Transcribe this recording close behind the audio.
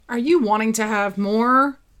Are you wanting to have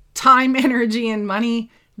more time, energy, and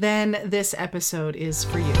money? Then this episode is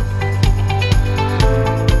for you.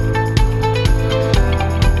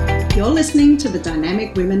 You're listening to the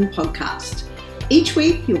Dynamic Women podcast. Each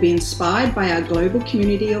week, you'll be inspired by our global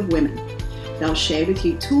community of women. They'll share with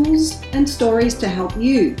you tools and stories to help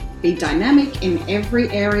you be dynamic in every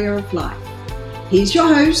area of life. Here's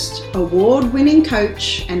your host, award-winning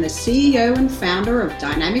coach, and the CEO and founder of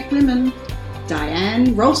Dynamic Women,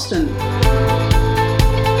 Diane Ralston.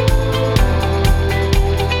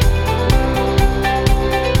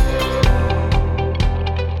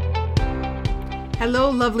 Hello,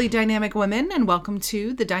 lovely dynamic women, and welcome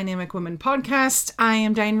to the Dynamic Women podcast. I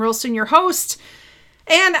am Diane Ralston, your host.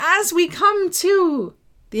 And as we come to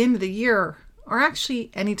the end of the year, or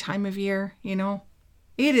actually any time of year,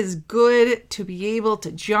 it is good to be able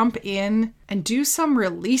to jump in and do some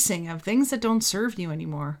releasing of things that don't serve you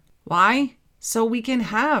anymore. Why? So we can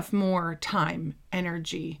have more time,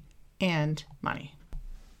 energy, and money.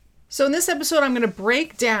 So in this episode, I'm going to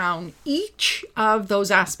break down each of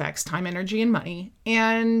those aspects, time, energy, and money,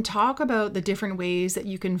 and talk about the different ways that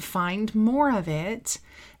you can find more of it,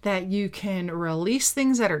 that you can release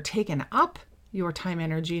things that are taken up your time,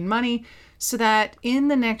 energy, and money, so that in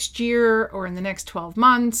the next year or in the next 12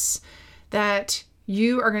 months, that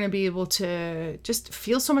you are going to be able to just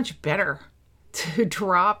feel so much better, to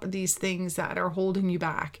drop these things that are holding you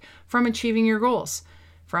back from achieving your goals,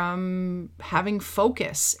 from having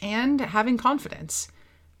focus and having confidence.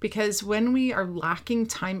 Because when we are lacking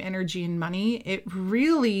time, energy, and money, it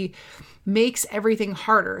really makes everything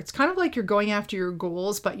harder. It's kind of like you're going after your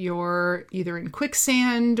goals, but you're either in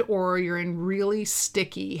quicksand or you're in really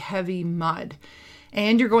sticky, heavy mud,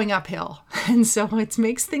 and you're going uphill. And so it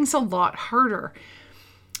makes things a lot harder.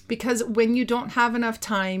 Because when you don't have enough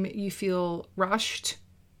time, you feel rushed,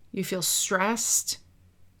 you feel stressed,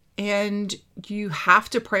 and you have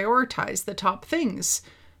to prioritize the top things.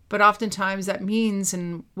 But oftentimes that means,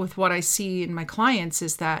 and with what I see in my clients,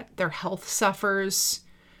 is that their health suffers,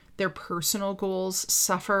 their personal goals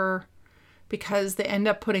suffer, because they end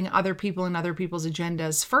up putting other people and other people's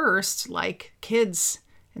agendas first, like kids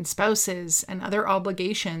and spouses and other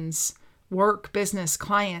obligations, work, business,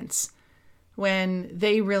 clients, when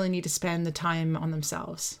they really need to spend the time on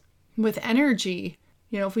themselves. With energy,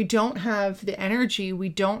 if we don't have the energy, we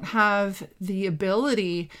don't have the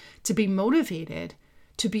ability to be motivated,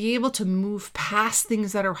 to be able to move past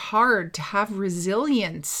things that are hard, to have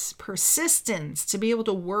resilience, persistence, to be able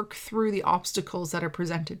to work through the obstacles that are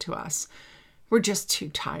presented to us. We're just too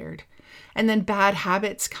tired. And then bad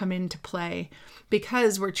habits come into play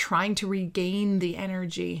because we're trying to regain the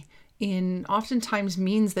energy in oftentimes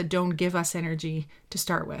means that don't give us energy to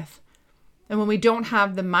start with. And when we don't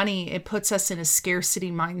have the money, it puts us in a scarcity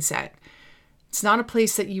mindset. It's not a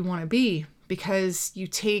place that you want to be, because you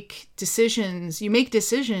make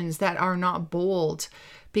decisions that are not bold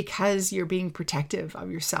because you're being protective of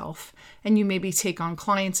yourself. And you maybe take on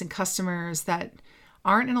clients and customers that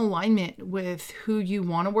aren't in alignment with who you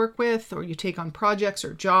want to work with, or you take on projects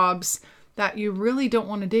or jobs that you really don't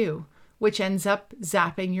want to do, which ends up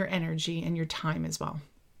zapping your energy and your time as well.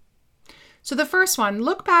 So the first one,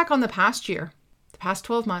 look back on the past year, the past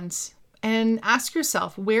 12 months, and ask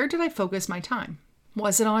yourself, where did I focus my time?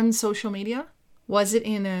 Was it on social media? Was it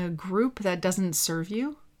in a group that doesn't serve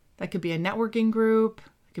you? That could be a networking group.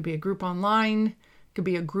 It could be a group online. It could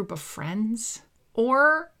be a group of friends.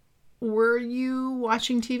 Or were you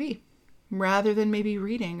watching TV rather than maybe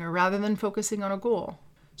reading, or rather than focusing on a goal?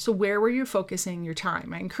 So where were you focusing your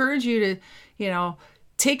time? I encourage you to,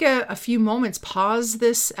 take a few moments, pause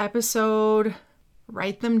this episode,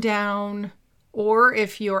 write them down, or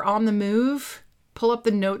if you're on the move, pull up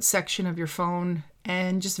the notes section of your phone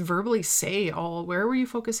and just verbally say where were you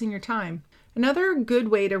focusing your time? Another good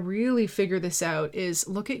way to really figure this out is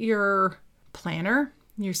look at your planner,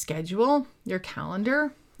 your schedule, your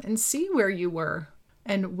calendar, and see where you were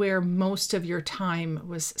and where most of your time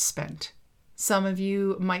was spent. Some of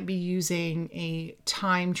you might be using a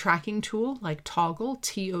time tracking tool like Toggl,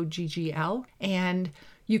 Toggl, and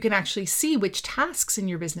you can actually see which tasks in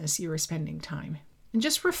your business you are spending time. And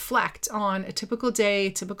just reflect on a typical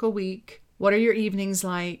day, typical week. What are your evenings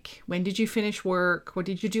like? When did you finish work? What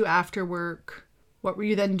did you do after work? What were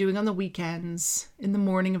you then doing on the weekends, in the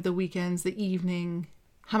morning of the weekends, the evening?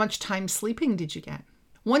 How much time sleeping did you get?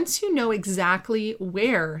 Once you know exactly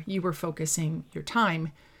where you were focusing your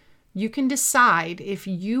time, you can decide if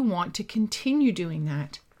you want to continue doing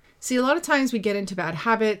that. See, a lot of times we get into bad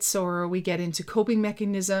habits or we get into coping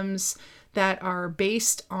mechanisms that are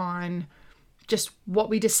based on just what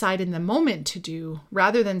we decide in the moment to do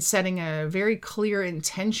rather than setting a very clear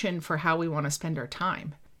intention for how we want to spend our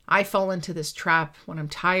time. I fall into this trap when I'm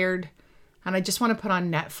tired and I just want to put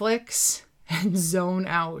on Netflix and zone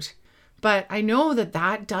out. But I know that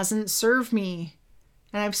that doesn't serve me.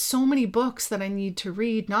 And I have so many books that I need to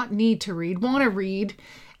read, want to read,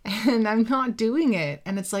 and I'm not doing it.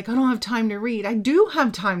 And it's like, I don't have time to read. I do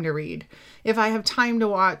have time to read. If I have time to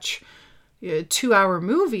watch a 2-hour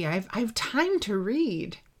movie, I have time to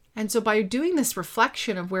read. And so by doing this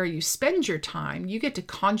reflection of where you spend your time, you get to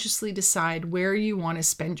consciously decide where you want to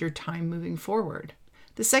spend your time moving forward.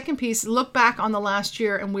 The second piece, look back on the last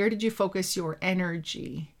year and where did you focus your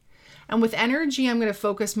energy? And with energy, I'm going to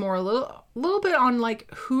focus more a little bit on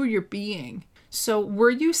like who you're being. So were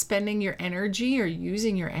you spending your energy or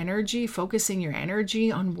using your energy, focusing your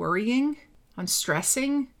energy on worrying, on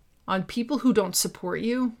stressing, on people who don't support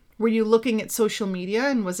you? Were you looking at social media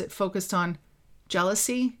and was it focused on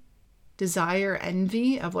jealousy, desire,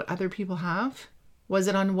 envy of what other people have? Was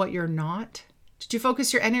it on what you're not? Did you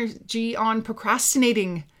focus your energy on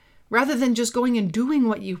procrastinating rather than just going and doing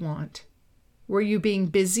what you want? Were you being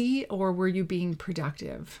busy or were you being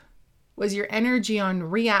productive? Was your energy on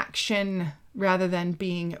reaction rather than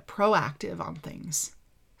being proactive on things?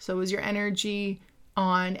 So was your energy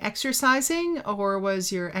on exercising or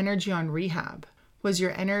was your energy on rehab? Was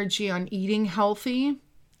your energy on eating healthy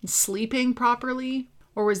and sleeping properly?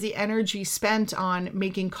 Or was the energy spent on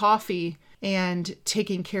making coffee and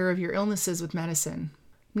taking care of your illnesses with medicine?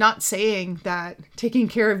 Not saying that taking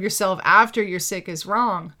care of yourself after you're sick is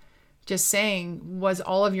wrong. Just saying, was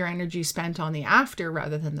all of your energy spent on the after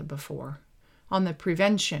rather than the before? On the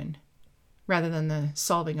prevention rather than the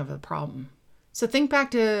solving of the problem? So think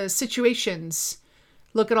back to situations,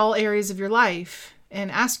 look at all areas of your life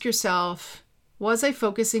and ask yourself, was I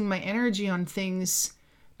focusing my energy on things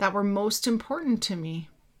that were most important to me?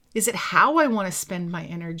 Is it how I want to spend my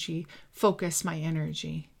energy, focus my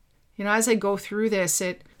energy? You know, as I go through this,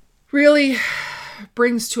 it really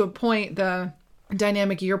brings to a point the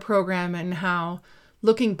Dynamic Year program and how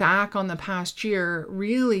looking back on the past year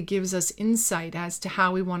really gives us insight as to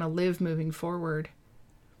how we want to live moving forward.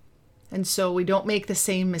 And so we don't make the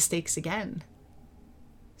same mistakes again,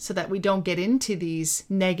 so that we don't get into these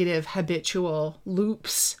negative habitual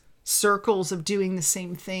loops, circles of doing the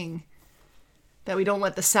same thing, that we don't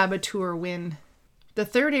let the saboteur win. The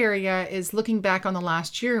third area is looking back on the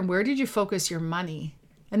last year and where did you focus your money?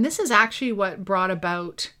 And this is actually what brought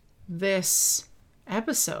about this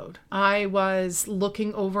episode. I was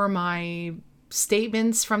looking over my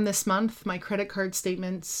statements from this month, my credit card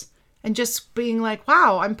statements, and just being like,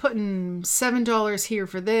 wow, I'm putting $7 here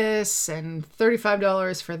for this and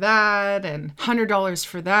 $35 for that and $100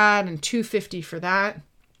 for that and $250 for that.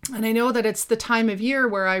 And I know that it's the time of year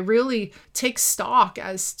where I really take stock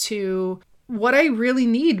as to what I really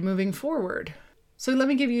need moving forward. So let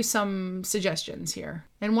me give you some suggestions here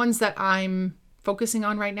and ones that I'm focusing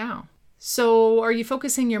on right now. So are you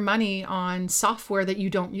focusing your money on software that you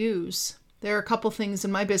don't use? There are a couple things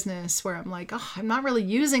in my business where I'm like, oh, I'm not really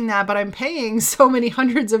using that, but I'm paying so many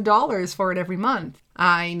hundreds of dollars for it every month.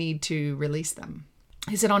 I need to release them.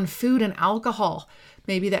 Is it on food and alcohol?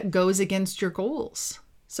 Maybe that goes against your goals.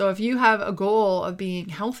 So if you have a goal of being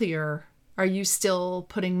healthier, are you still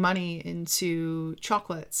putting money into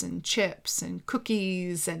chocolates and chips and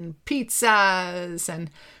cookies and pizzas and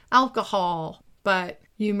alcohol? But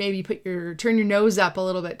you maybe turn your nose up a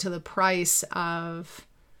little bit to the price of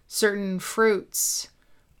certain fruits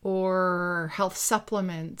or health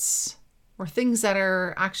supplements or things that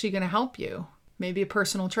are actually going to help you, maybe a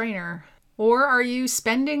personal trainer. Or are you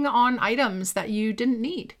spending on items that you didn't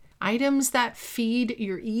need? Items that feed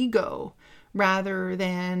your ego rather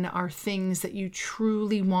than are things that you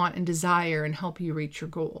truly want and desire and help you reach your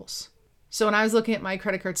goals. So when I was looking at my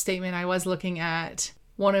credit card statement, I was looking at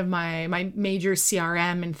one of my major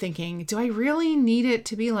CRM and thinking, do I really need it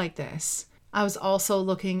to be like this? I was also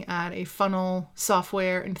looking at a funnel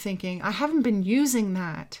software and thinking, I haven't been using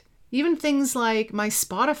that. Even things like my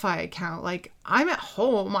Spotify account, like I'm at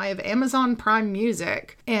home, I have Amazon Prime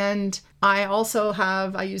Music, and I use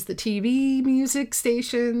the TV music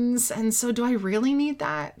stations. And so do I really need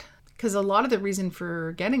that? Because a lot of the reason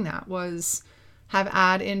for getting that was have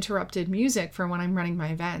ad interrupted music for when I'm running my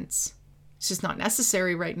events. It's just not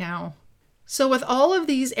necessary right now. So with all of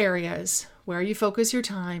these areas where you focus your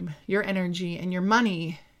time, your energy, and your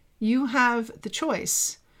money, you have the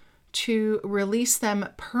choice to release them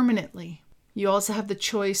permanently. You also have the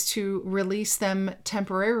choice to release them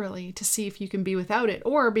temporarily to see if you can be without it.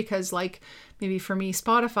 Or because like maybe for me,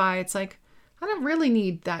 Spotify, it's like, I don't really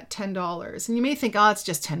need that $10. And you may think, oh, it's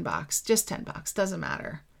just $10, just $10, doesn't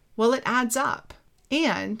matter. Well, it adds up.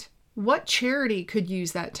 And what charity could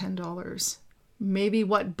use that $10? Maybe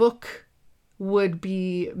what book would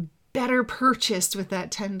be better purchased with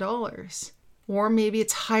that $10? Or maybe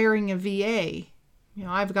it's hiring a VA.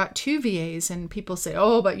 I've got 2 VAs and people say,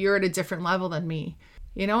 oh, but you're at a different level than me.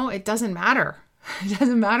 It doesn't matter. It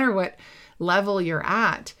doesn't matter what level you're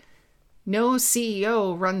at. No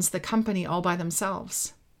CEO runs the company all by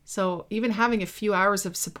themselves. So even having a few hours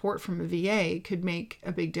of support from a VA could make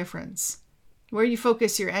a big difference. Where you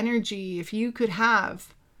focus your energy, if you could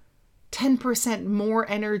have 10% more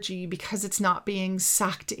energy because it's not being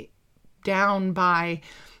sucked down by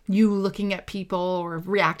you looking at people or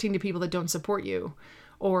reacting to people that don't support you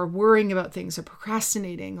or worrying about things or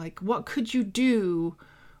procrastinating, what could you do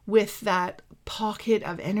with that pocket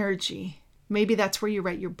of energy? Maybe that's where you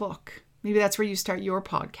write your book. Maybe that's where you start your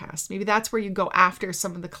podcast. Maybe that's where you go after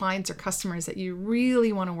some of the clients or customers that you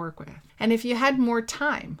really want to work with. And if you had more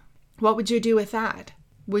time, what would you do with that?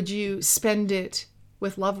 Would you spend it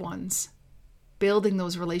with loved ones, building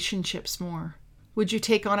those relationships more? Would you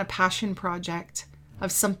take on a passion project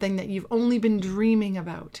of something that you've only been dreaming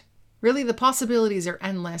about? Really, the possibilities are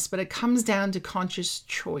endless, but it comes down to conscious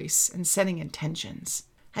choice and setting intentions.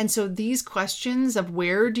 And so these questions of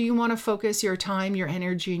where do you want to focus your time, your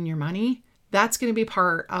energy, and your money, that's going to be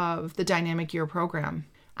part of the Dynamic Year program.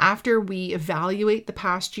 After we evaluate the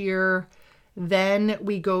past year, then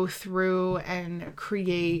we go through and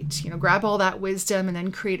create, grab all that wisdom and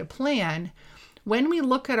then create a plan. When we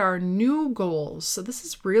look at our new goals, so this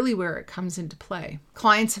is really where it comes into play.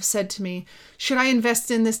 Clients have said to me, should I invest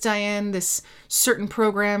in this, Diane, this certain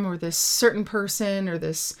program or this certain person or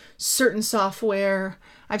this certain software?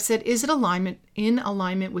 I've said, is it in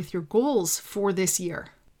alignment with your goals for this year?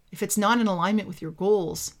 If it's not in alignment with your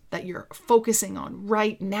goals that you're focusing on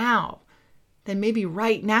right now, then maybe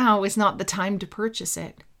right now is not the time to purchase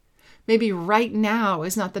it. Maybe right now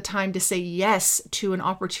is not the time to say yes to an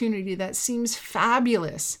opportunity that seems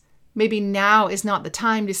fabulous. Maybe now is not the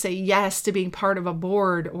time to say yes to being part of a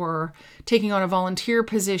board or taking on a volunteer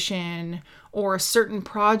position or a certain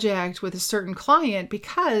project with a certain client,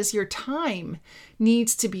 because your time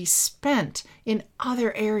needs to be spent in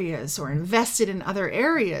other areas or invested in other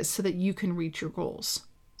areas so that you can reach your goals.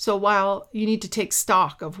 So while you need to take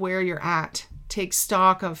stock of where you're at, take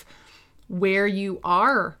stock of where you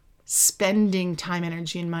are spending time,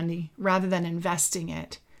 energy, and money rather than investing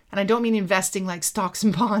it. And I don't mean investing like stocks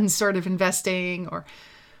and bonds sort of investing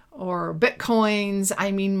or Bitcoins.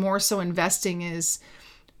 I mean more so investing is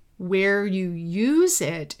where you use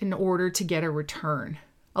it in order to get a return.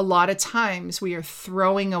 A lot of times we are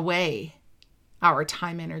throwing away our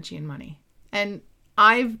time, energy, and money. And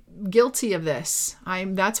I'm guilty of this.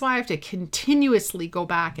 That's why I have to continuously go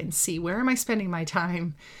back and see, where am I spending my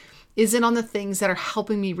time? Is it on the things that are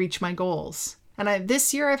helping me reach my goals? And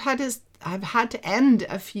this year I've had to end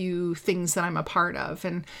a few things that I'm a part of.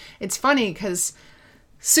 And it's funny because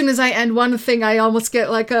as soon as I end one thing, I almost get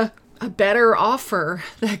like a better offer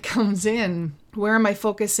that comes in. Where am I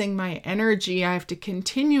focusing my energy? I have to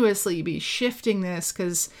continuously be shifting this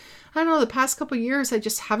because I don't know, the past couple of years, I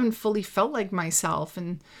just haven't fully felt like myself.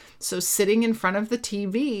 And so sitting in front of the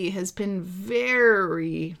TV has been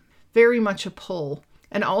very, very much a pull.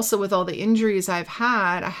 And also with all the injuries I've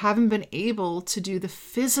had, I haven't been able to do the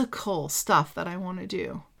physical stuff that I want to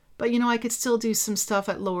do. But I could still do some stuff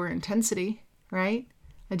at lower intensity, right?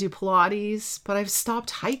 I do Pilates, but I've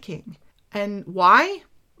stopped hiking. And why?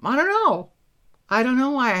 I don't know. I don't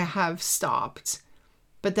know why I have stopped.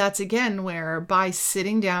 But that's again where by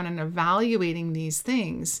sitting down and evaluating these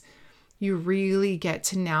things, you really get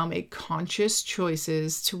to now make conscious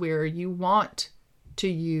choices to where you want to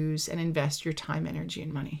use and invest your time, energy,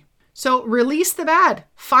 and money. So release the bad.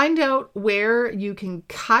 Find out where you can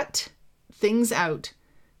cut things out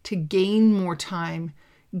to gain more time,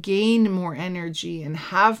 gain more energy, and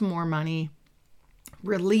have more money.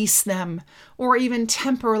 Release them, or even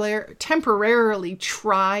temporarily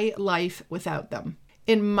try life without them.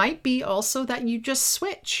 It might be also that you just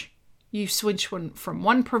switch. You switch from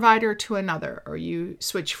one provider to another, or you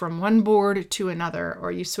switch from one board to another,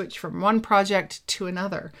 or you switch from one project to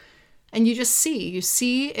another. And you just see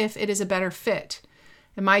if it is a better fit.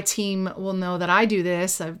 And my team will know that I do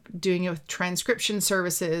this. I'm doing it with transcription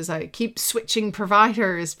services. I keep switching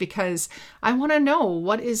providers because I want to know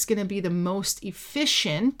what is going to be the most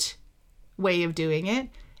efficient way of doing it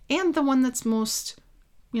and the one that's most,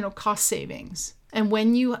 cost savings. And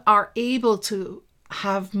when you are able to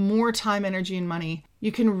have more time, energy, and money,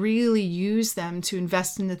 you can really use them to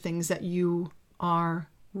invest in the things that you are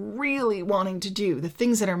really wanting to do, the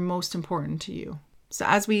things that are most important to you. So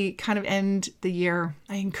as we kind of end the year,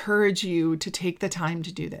 I encourage you to take the time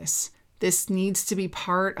to do this. This needs to be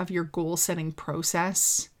part of your goal setting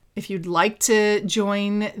process. If you'd like to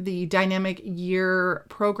join the Dynamic Year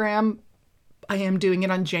program, I am doing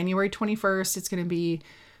it on January 21st. It's going to be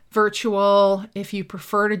virtual. If you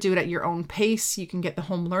prefer to do it at your own pace, you can get the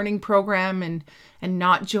home learning program and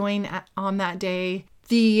not join on that day.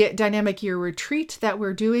 The Dynamic Year retreat that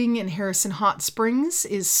we're doing in Harrison Hot Springs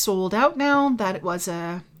is sold out now. That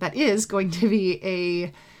is going to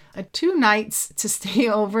be a 2 nights to stay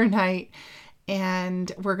overnight.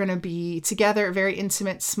 And we're going to be together, a very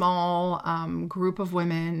intimate, small group of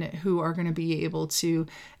women who are going to be able to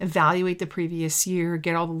evaluate the previous year,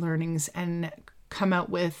 get all the learnings, and come out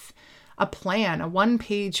with a plan, a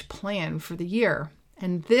 1-page plan for the year.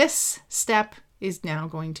 And this step is now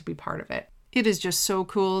going to be part of it. It is just so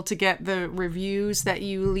cool to get the reviews that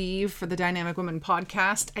you leave for the Dynamic Women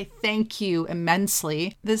podcast. I thank you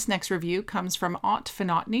immensely. This next review comes from Ott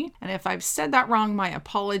Finotny, and if I've said that wrong, my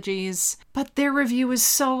apologies. But their review is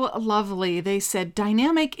so lovely. They said,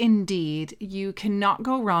 "Dynamic indeed. You cannot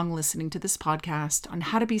go wrong listening to this podcast on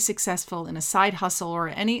how to be successful in a side hustle or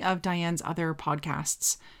any of Diane's other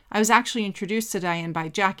podcasts. I was actually introduced to Diane by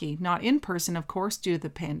Jackie, not in person, of course, due to the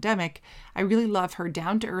pandemic. I really love her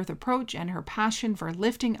down-to-earth approach and her passion for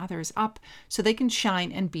lifting others up so they can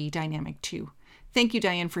shine and be dynamic too. Thank you,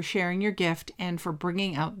 Diane, for sharing your gift and for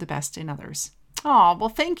bringing out the best in others." Oh, well,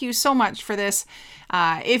 thank you so much for this.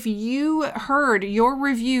 If you heard your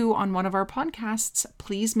review on one of our podcasts,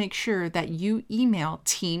 please make sure that you email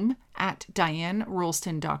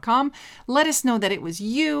team@DianeRoulston.com. Let us know that it was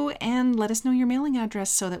you and let us know your mailing address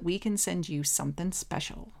so that we can send you something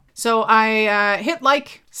special. So I hit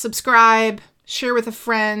like, subscribe, share with a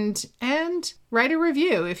friend, and write a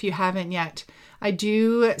review if you haven't yet. I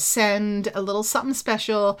do send a little something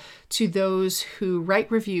special to those who write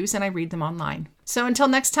reviews, and I read them online. So until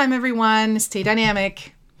next time, everyone, stay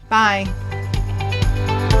dynamic. Bye.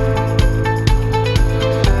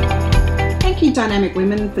 Thank you, Dynamic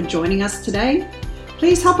Women, for joining us today.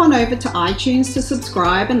 Please hop on over to iTunes to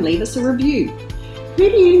subscribe and leave us a review. Who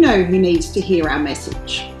do you know who needs to hear our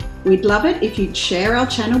message? We'd love it if you'd share our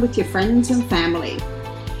channel with your friends and family.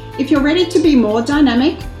 If you're ready to be more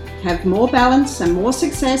dynamic, have more balance and more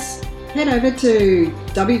success, head over to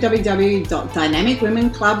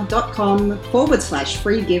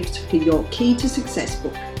www.dynamicwomenclub.com/free gift for your Key to Success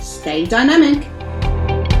book. Stay dynamic.